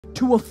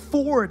to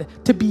afford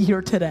to be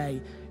here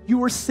today.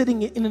 You are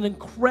sitting in an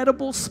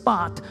incredible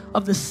spot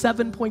of the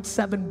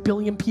 7.7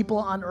 billion people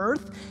on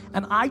earth,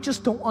 and I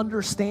just don't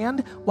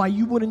understand why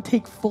you wouldn't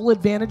take full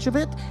advantage of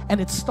it. And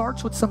it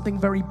starts with something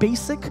very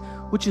basic,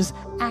 which is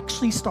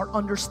actually start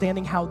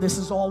understanding how this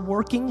is all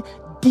working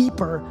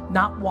deeper,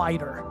 not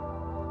wider.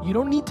 You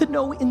don't need to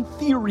know in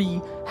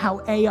theory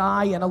how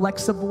AI and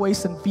Alexa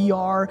voice and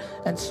VR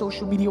and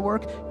social media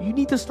work. You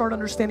need to start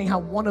understanding how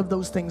one of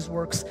those things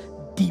works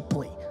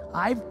deeply.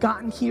 I've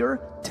gotten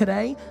here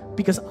today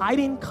because I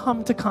didn't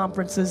come to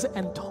conferences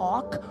and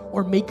talk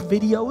or make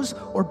videos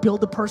or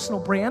build a personal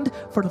brand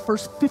for the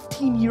first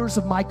 15 years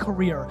of my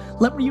career.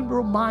 Let me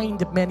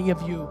remind many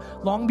of you,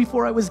 long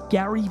before I was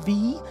Gary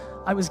Vee,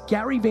 I was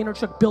Gary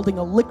Vaynerchuk building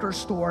a liquor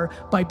store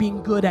by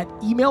being good at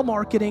email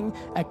marketing,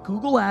 at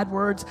Google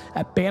AdWords,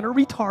 at banner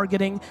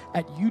retargeting,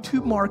 at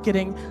YouTube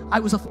marketing. I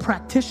was a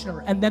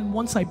practitioner. And then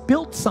once I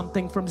built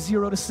something from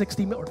 0 to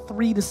 60 or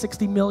 3 to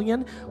 60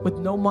 million with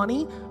no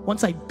money,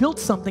 once I built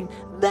something,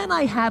 then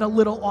I had a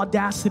little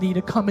audacity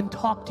to come and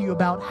talk to you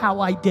about how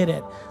I did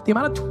it. The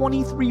amount of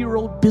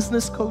 23-year-old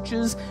business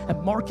coaches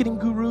and marketing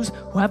gurus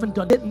who haven't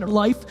done it in their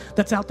life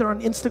that's out there on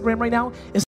Instagram right now is